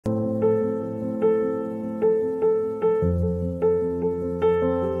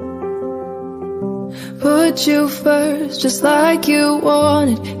Put you first, just like you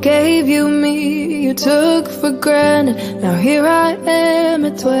wanted. Gave you me, you took for granted. Now here I am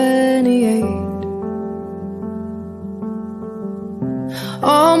at 28.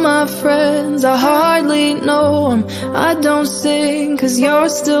 All my friends, I hardly know them. I don't sing cause you're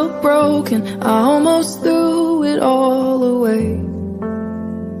still broken. I almost threw it all away.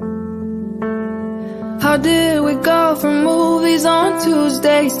 How did we go from movies on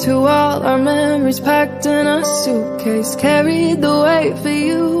Tuesdays to all our memories packed in a suitcase? Carried the weight for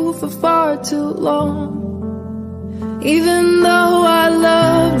you for far too long. Even though I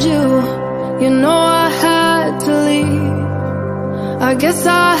loved you, you know I had to leave. I guess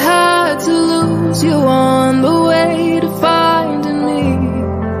I had to lose you on the way to finding me.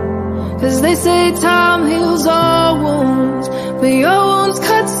 Cause they say time heals all wounds, but your wounds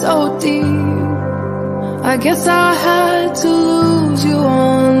cut so deep. I guess I had to lose you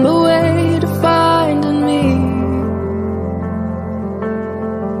on the way to finding me.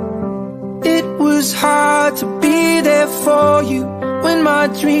 It was hard to be there for you when my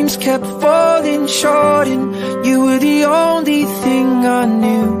dreams kept falling short, and you were the only thing I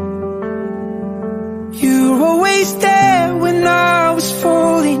knew. You were always there when I was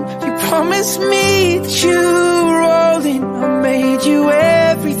falling. You promised me that you were all in. I made you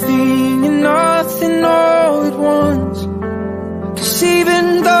everything and nothing all at once. Cause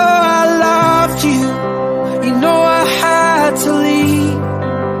even though I loved you, you know I had to leave.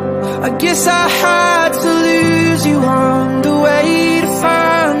 I guess I had to lose you on the way to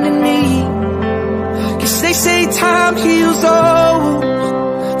finding me. Cause they say time heals all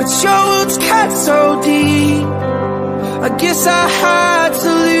wounds, but your wounds cut so deep. I guess I had to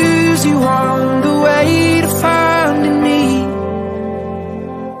lose you on the way to finding me.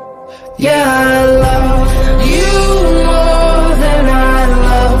 Yeah, I love you more than I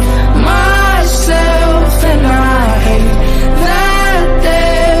love myself, and I hate that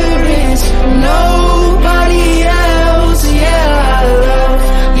there is nobody else. Yeah, I love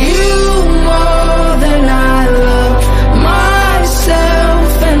you more than I love myself,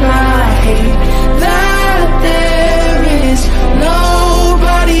 and I hate that there is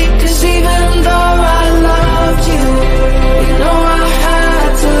nobody. Cause even though I loved you, you know I had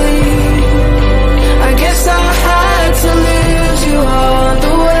to leave. I guess I had to lose you on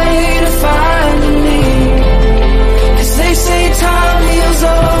the way to finding me. Cause they say time heals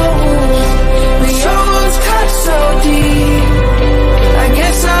all wounds, but your wounds cut so deep. I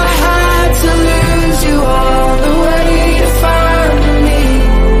guess I had to lose you on the way to finding me.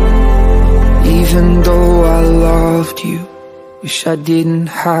 Even though I loved you, wish I didn't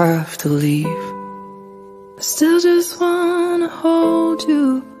have to leave. I still just wanna hold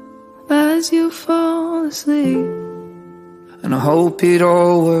you as you fall asleep. And I hope it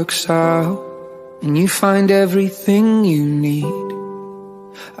all works out and you find everything you need.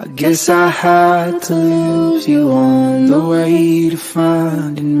 I guess I had to lose you on the way to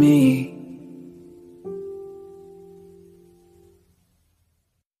finding me.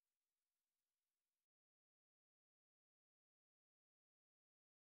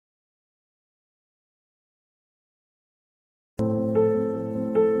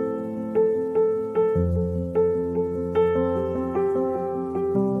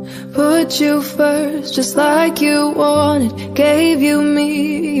 Put you first, just like you wanted. Gave you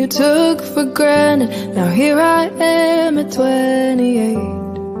me, you took for granted. Now here I am at 28.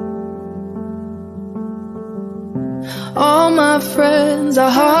 All my friends, I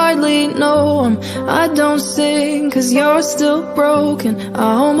hardly know them. I don't sing cause you're still broken.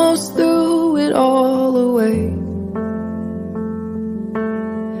 I almost threw it all away.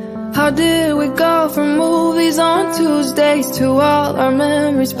 How did we go from movies on Tuesdays to all our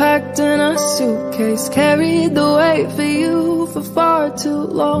memories packed in a suitcase? Carried the weight for you for far too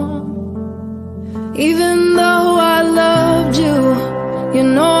long. Even though I loved you, you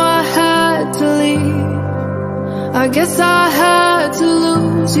know I had to leave. I guess I had to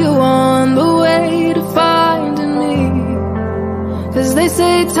lose you on the way to finding me. Cause they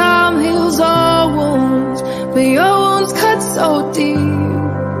say time heals all wounds, but your wounds cut so deep.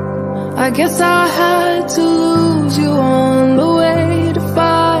 I guess I had to lose you on the way to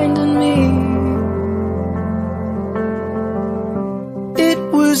finding me. It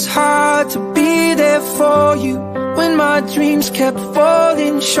was hard to be there for you when my dreams kept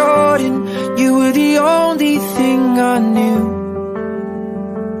falling short, and you were the only thing I knew.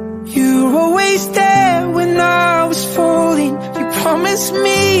 You were always there when I was falling. You promised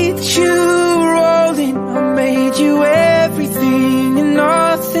me that you were all in. I made you everything and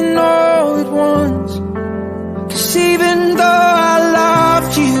nothing all at once. Cause even though I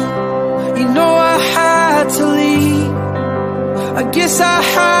loved you, you know I had guess I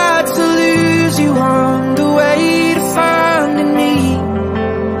had to lose you on the way to finding me.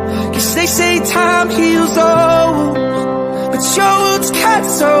 Guess they say time heals all wounds, but your wounds cut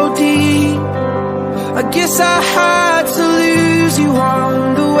so deep. I guess I had to lose you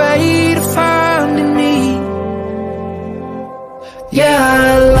on the way to finding me. Yeah,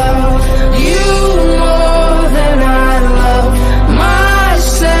 I love you more than I love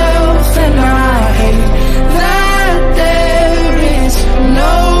myself, and I hate that there is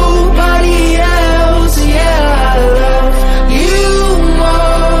nobody else. Yeah, I love you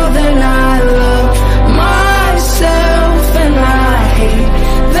more than I love myself, and I hate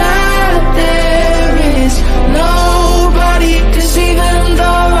that there is nobody. 'Cause even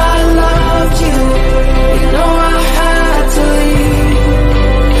though I loved you, you know I had to leave.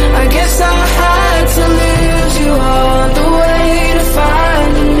 I guess I had to lose you on the way to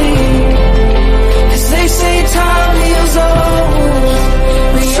finding me. 'Cause they say time heals all wounds,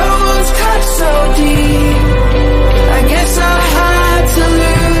 but your wounds cut so deep. I guess I had to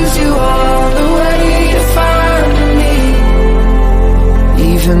lose you on the way to finding me.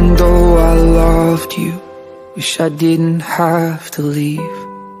 Even though I loved you, wish I didn't have to leave.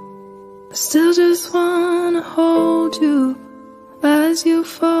 I still just wanna hold you as you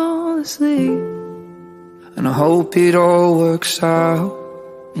fall asleep. And I hope it all works out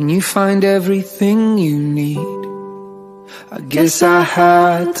and you find everything you need. I guess I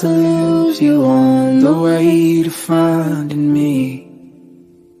had to lose you on the way to finding me.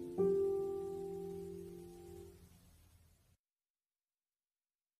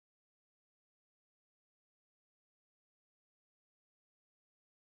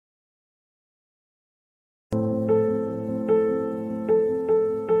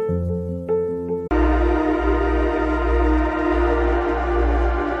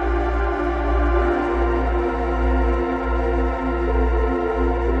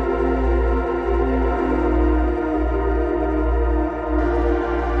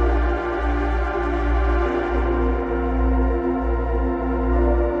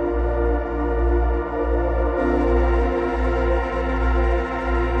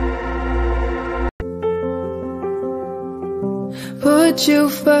 Put you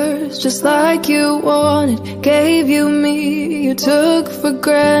first, just like you wanted. Gave you me, you took for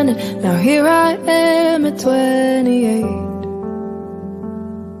granted. Now here I am at 28.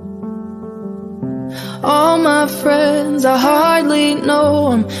 All my friends, I hardly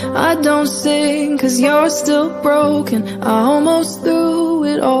know them. I don't sing 'cause you're still broken. I almost threw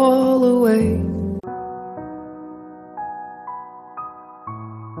it all away.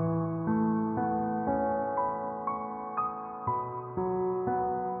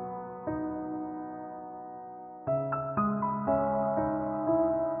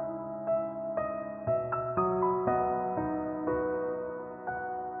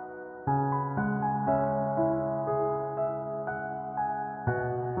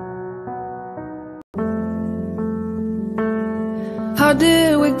 How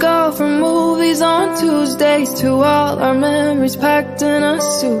did we go from movies on Tuesdays to all our memories packed in a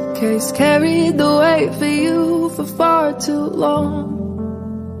suitcase? Carried the weight for you for far too long.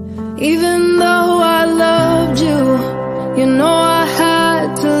 Even though I loved you, you know I had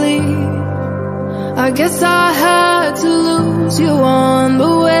to leave. I guess I had to lose you on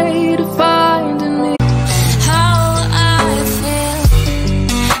the way to finding me. How I feel,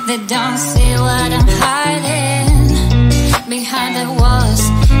 they don't see what I'm hiding behind the walls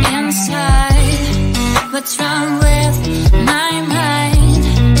inside. What's wrong with my mind?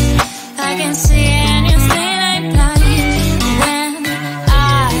 I can see anything I blind. When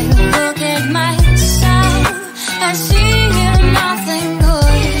I look at myself, I see nothing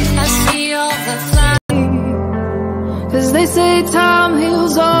good. I see all the flaws. 'Cause they say time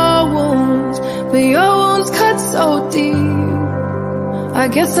heals all wounds, but your wounds cut so deep. I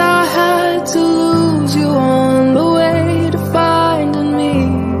guess I had to lose you on the way to finding me.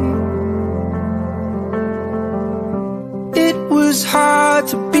 It was hard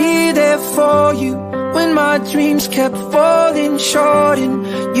to be there for you when my dreams kept falling short, and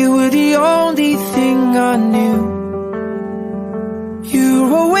you were the only thing I knew. You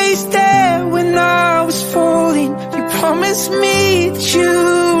were always there when I was falling. You promised me that you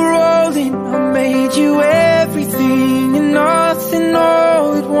were all in. I made you everything and nothing all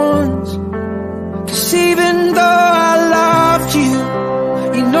at once. 'Cause even though I loved you,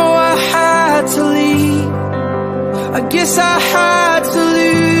 you know I had to leave. I guess I had to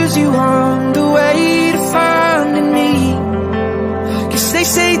lose you on the way to finding me. 'Cause they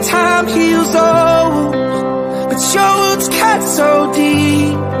say time heals all wounds, but your wounds cut so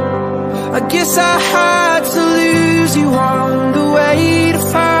deep. I guess I had to lose lose you on the way to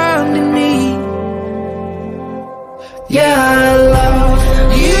finding me. Yeah, I love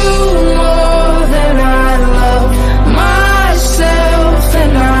you more than I love myself,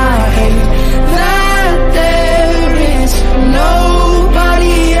 and I hate that there is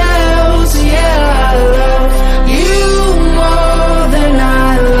nobody else. Yeah, I love you more than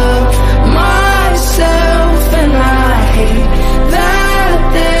I love myself, and I hate that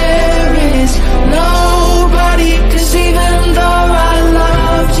there is nobody. 'Cause even though I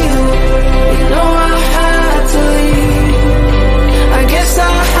loved you, you know I had to leave. I guess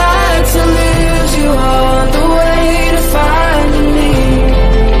I had to lose you on the way to finding me.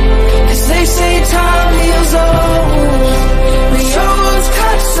 'Cause they say time heals all wounds, but your wounds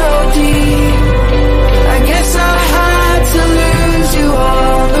cut so deep. I guess I had to lose you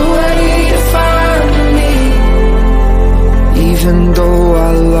on the way to finding me. Even though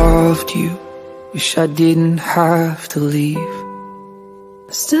I loved you, wish I didn't have to leave.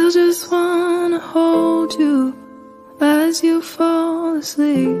 I still just wanna hold you as you fall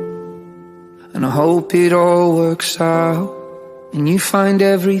asleep. And I hope it all works out and you find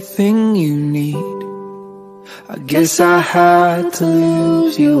everything you need. I guess I had to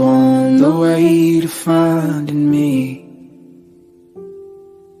lose you on the way to finding me.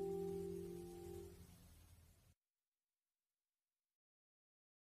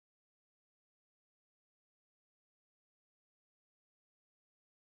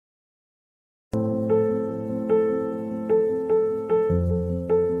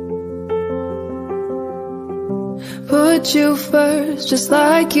 Put you first, just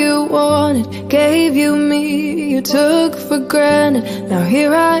like you wanted. Gave you me, you took for granted. Now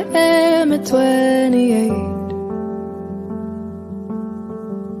here I am at 28.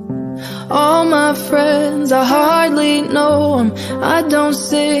 All my friends, I hardly know them. I don't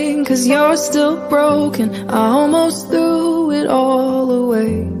sing 'cause you're still broken. I almost threw it all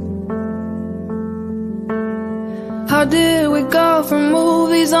away. How did we go from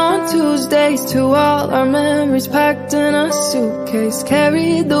movies on Tuesdays to all our memories packed in a suitcase?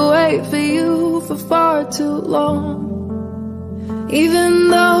 Carried the weight for you for far too long. Even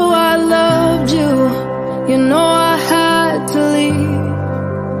though I loved you, you know I had to leave.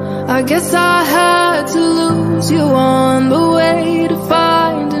 I guess I had to lose you on the way to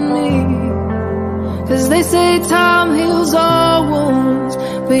finding me. 'Cause they say time heals all wounds,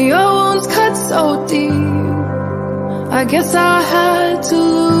 but your wounds cut so deep. I guess I had to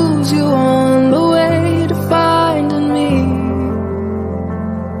lose you on the way to finding me.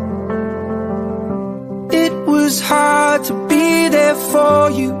 It was hard to be there for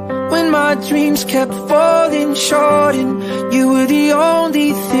you when my dreams kept falling short, and you were the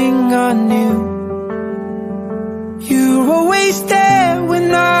only thing I knew. You were always there when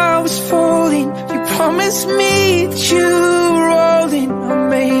I was falling. You promised me that you were rolling. I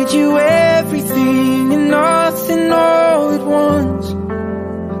made you everything and nothing all at once.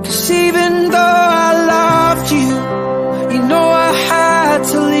 'Cause even though I loved you, you know I had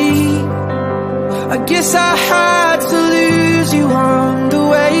to leave. I guess I had to lose you on the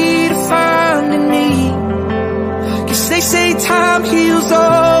way to finding me. 'Cause they say time heals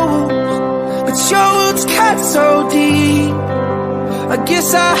all wounds, but your wounds cut so deep. I guess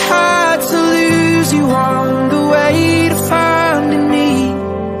I had to lose you on the way to finding me.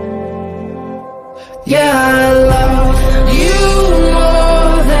 Yeah, I love you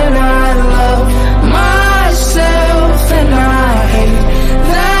more than I love myself, and I hate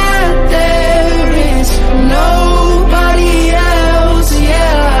that there is nobody else.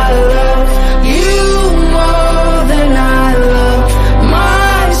 Yeah, I love you more than I love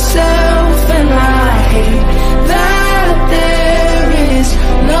myself, and I hate that there is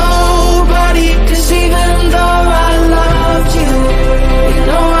nobody. 'Cause even though I loved you, you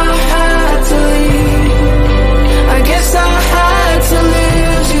know I had to leave. I guess I had to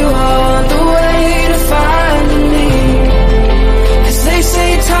lose you on the way to finding me. 'Cause they say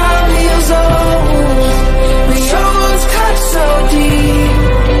time heals all wounds, but your wounds cut so deep.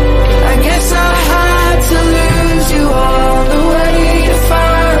 I guess I had to lose you on the way to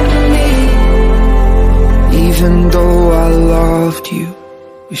finding me. Even though I loved you,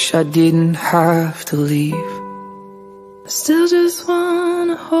 wish I didn't have to leave. I still just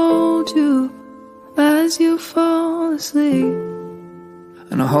wanna hold you as you fall asleep.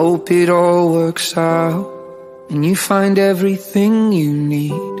 And I hope it all works out and you find everything you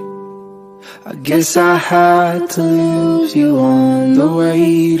need. I guess I had to lose you on the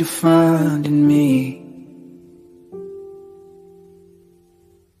way to finding me.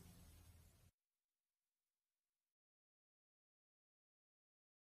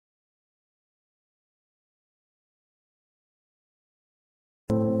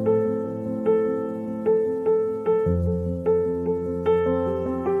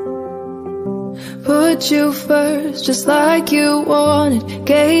 Put you first, just like you wanted.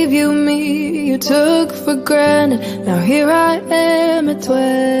 Gave you me, you took for granted. Now here I am at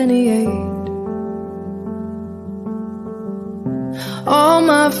 28. All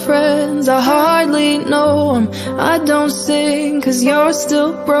my friends, I hardly know them. I don't sing cause you're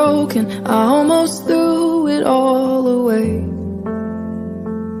still broken. I almost threw it all away.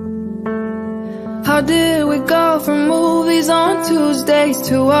 How did we go from movies on Tuesdays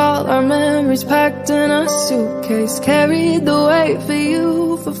to all our memories packed in a suitcase? Carried the weight for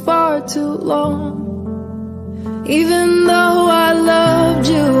you for far too long. Even though I loved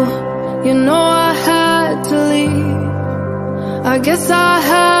you, you know I had to leave. I guess I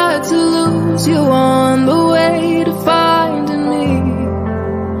had to lose you on the way to finding me.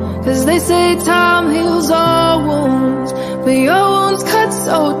 Cause they say time heals all wounds, but your wounds cut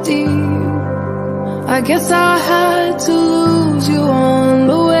so deep. I guess I had to lose you on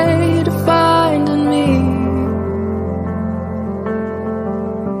the way to finding me.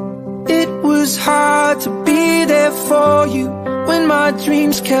 It was hard to be there for you when my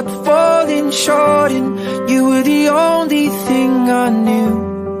dreams kept falling short, and you were the only thing I knew.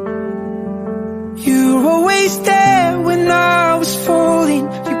 You were always there when I was falling.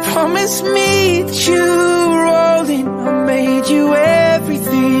 You promised me that you were all in. I made you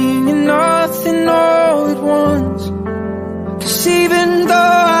everything and nothing all at once. Cause even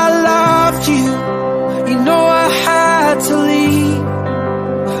though I loved you, you know I had to leave.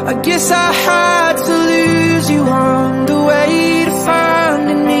 I guess I had to lose you on the way to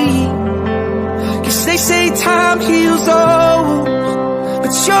finding me. Cause they say time heals all wounds,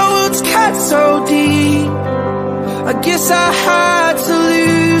 but your wounds cut so deep. I guess I had to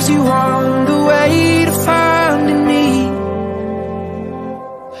lose you on the way to finding me.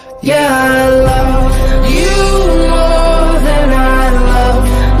 Yeah, I love you more than I love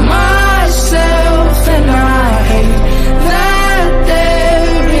myself, and I hate that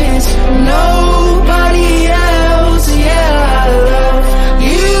there is nobody else. Yeah, I love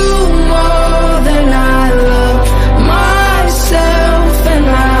you more than I love myself, and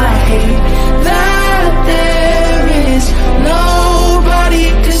I hate that there is nobody.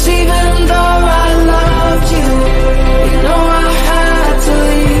 Cause even though I loved you, you know I had to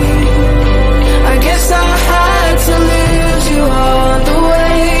leave. I guess I had to lose you on the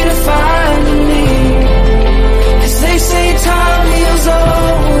way to finding me. Cause they say time heals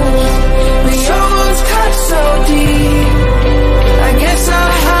all wounds, but your wounds cut so deep. I guess I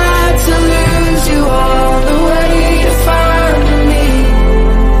had to lose you on the way to finding me.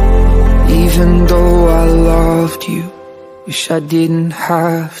 Even though I loved you, wish I didn't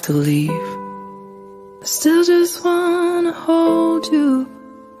have to leave. I still just wanna hold you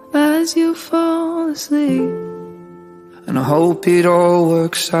as you fall asleep. And I hope it all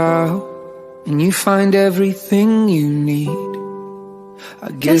works out and you find everything you need.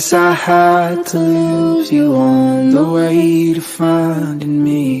 I guess I had to lose you on the way to finding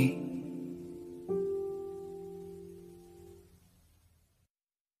me.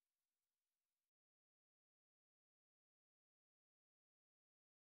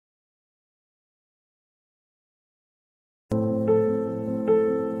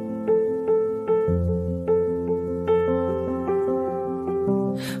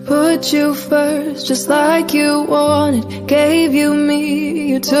 Put you first, just like you wanted. Gave you me,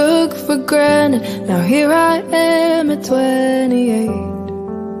 you took for granted. Now here I am at 28.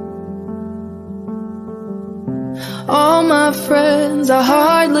 All my friends, I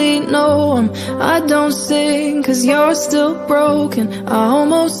hardly know them. I don't sing cause you're still broken. I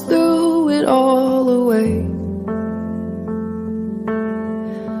almost threw it all away.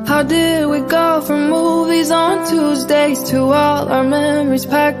 How did we go from movies on Tuesdays to all our memories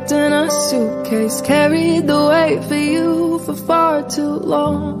packed in a suitcase? Carried the weight for you for far too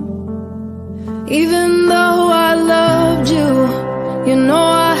long. Even though I loved you, you know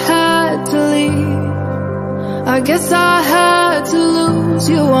I had to leave. I guess I had to lose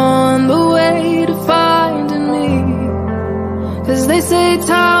you on the way to finding me. Cause they say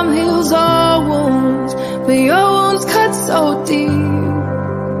time heals all wounds, but your wounds cut so deep.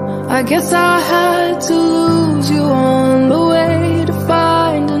 I guess I had to lose you on the way to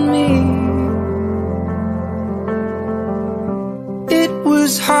finding me. It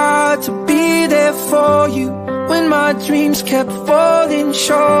was hard to be there for you when my dreams kept falling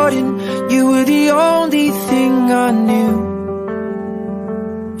short, and you were the only thing I knew.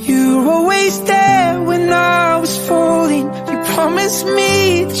 You were always there when I was falling. You promised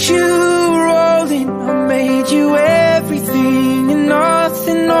me that you were all in. I made you everything and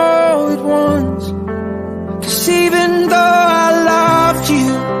nothing all at once. Cause even though I loved you,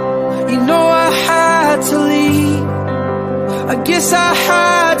 you know I had guess I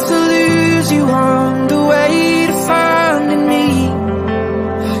had to lose you on the way to finding me.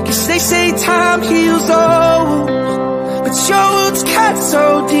 Cause they say time heals all wounds, but your wounds cut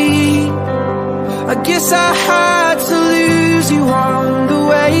so deep. I guess I had to lose you on the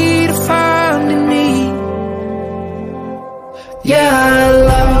way to finding me. Yeah, I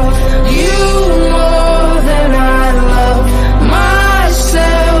love you more than I love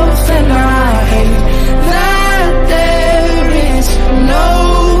myself, and I hate that there is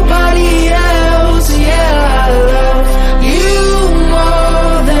nobody else. Yeah, I love you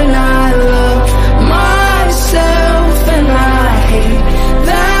more than I love myself, and I hate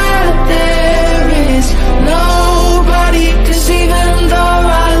that there is nobody. Cause even though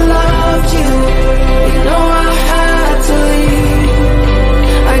I loved you, you know I had to leave.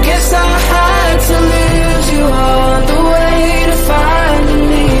 I guess I had to lose you on the way to finding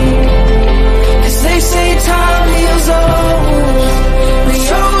me. Cause they say time heals all wounds, but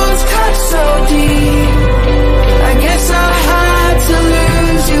your wounds cut so deep. I guess I had to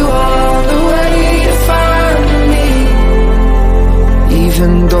lose you on the way to finding me.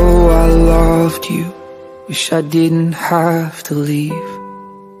 Even though I loved you, wish I didn't have to leave.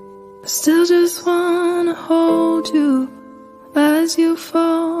 I still just wanna hold you as you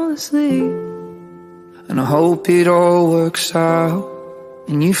fall asleep. And I hope it all works out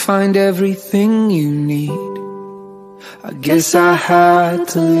and you find everything you need. I guess I had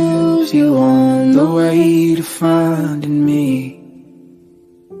to lose you on the way to finding me.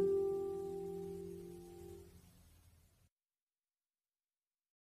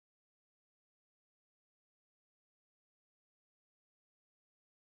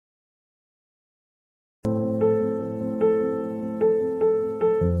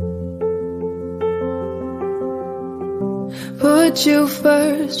 Put you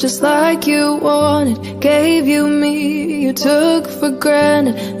first, just like you wanted. Gave you me, you took for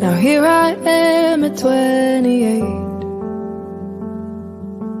granted. Now here I am at 28.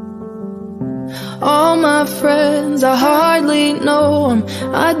 All my friends, I hardly know them.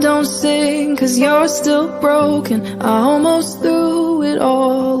 I don't sing cause you're still broken. I almost threw it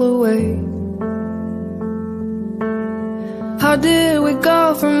all away. How did we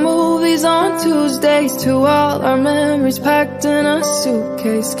go from movies on Tuesdays to all our memories packed in a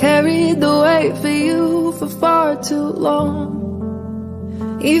suitcase? Carried the weight for you for far too long.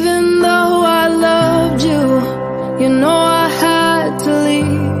 Even though I loved you, you know I had to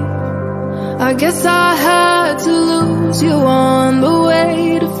leave. I guess I had to lose you on the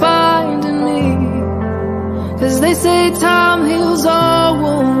way to finding me. Cause they say time heals all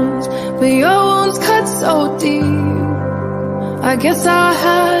wounds, but your wounds cut so deep. I guess I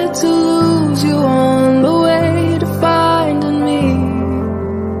had to lose you on the way to finding me.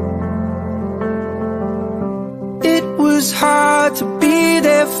 It was hard to be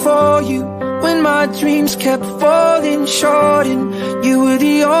there for you when my dreams kept falling short, and you were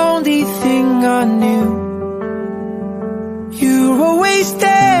the only thing I knew. You were always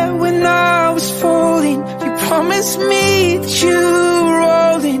there when I was falling. You promised me that you were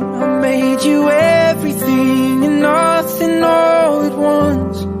rolling. I made you everything and nothing all at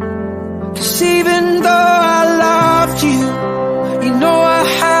once. Cause even though I loved you, you know I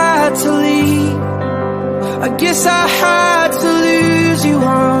had to leave. I guess I had to lose you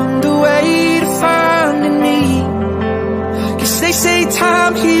on the way to finding me. Cause they say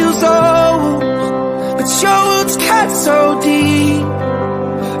time heals all wounds, but your wounds cut so deep.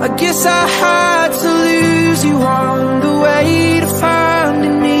 I guess I had to lose you on the way to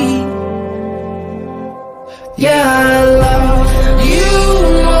finding me. Yeah, I love you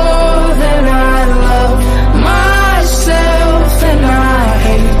more than I love myself, and I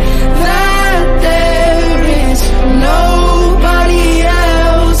hate that there is nobody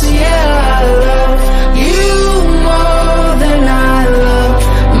else. Yeah, I love you more than I love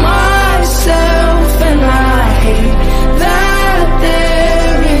myself, and I hate that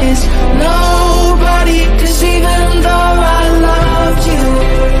there is nobody. Cause even though I loved you,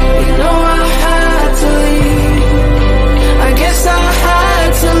 you know I had to leave. I guess I had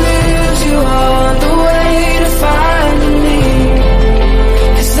to lose you on the way to finding me.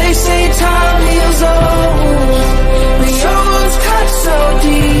 Cause they say time heals all wounds, but your wounds cut so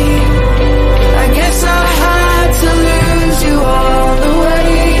deep. I guess I had to lose you on the way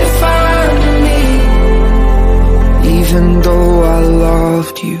to finding me. Even though I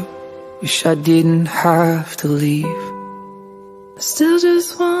loved you, wish I didn't have to leave. I still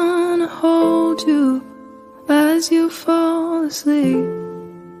just wanna hold you as you fall asleep.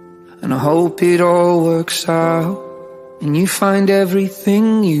 And I hope it all works out and you find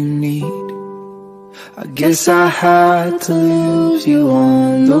everything you need. I guess I had to lose you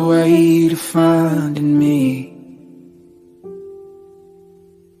on the way to finding me.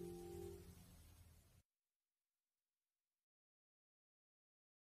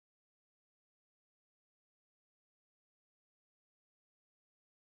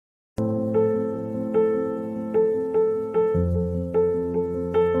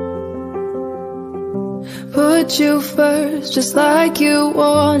 Put you first, just like you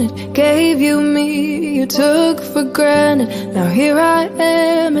wanted. Gave you me, you took for granted. Now here I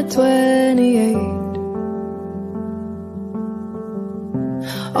am at 28.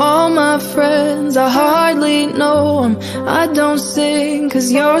 All my friends, I hardly know them. I don't sing,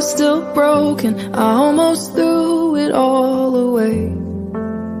 cause you're still broken. I almost threw it all away.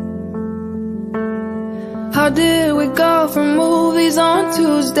 How did we go from movies on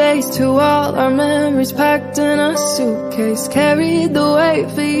Tuesdays to all our memories packed in a suitcase? Carried the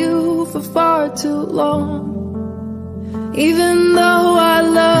weight for you for far too long. Even though I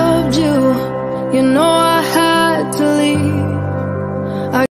loved you, you know